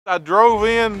I drove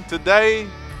in today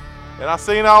and I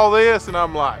seen all this and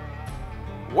I'm like,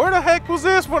 where the heck was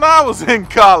this when I was in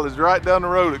college, right down the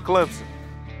road at Clemson?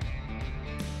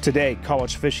 Today,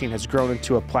 college fishing has grown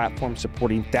into a platform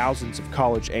supporting thousands of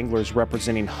college anglers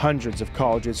representing hundreds of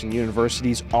colleges and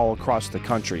universities all across the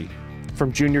country.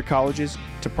 From junior colleges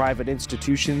to private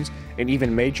institutions and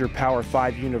even major Power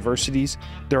 5 universities,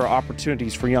 there are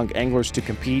opportunities for young anglers to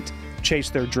compete,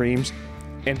 chase their dreams,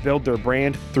 and build their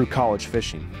brand through college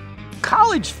fishing.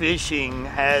 College fishing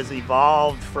has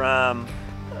evolved from,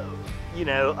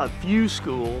 a few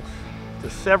schools to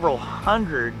several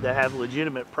hundred that have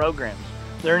legitimate programs.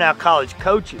 There are now college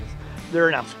coaches. There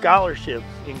are now scholarships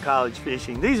in college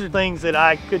fishing. These are things that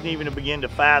I couldn't even begin to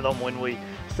fathom when we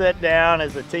sat down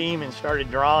as a team and started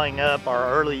drawing up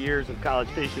our early years of college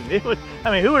fishing. Who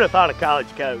would have thought a college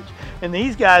coach? And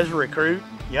these guys recruit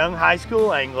young high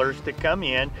school anglers to come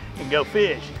in and go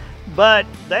fish. But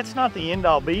that's not the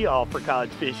end-all be-all for college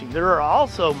fishing. There are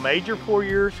also major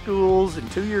 4-year schools and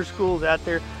 2-year schools out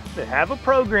there that have a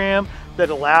program that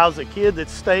allows a kid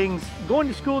that's going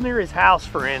to school near his house,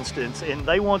 for instance, and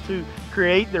they want to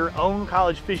create their own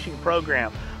college fishing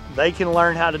program. They can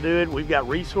learn how to do it. We've got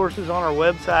resources on our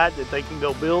website that they can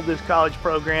go build this college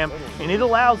program, and it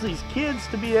allows these kids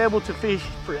to be able to fish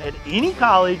at any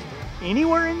college,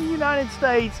 anywhere in the United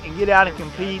States, and get out and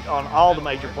compete on all the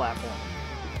major platforms.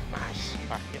 Nice.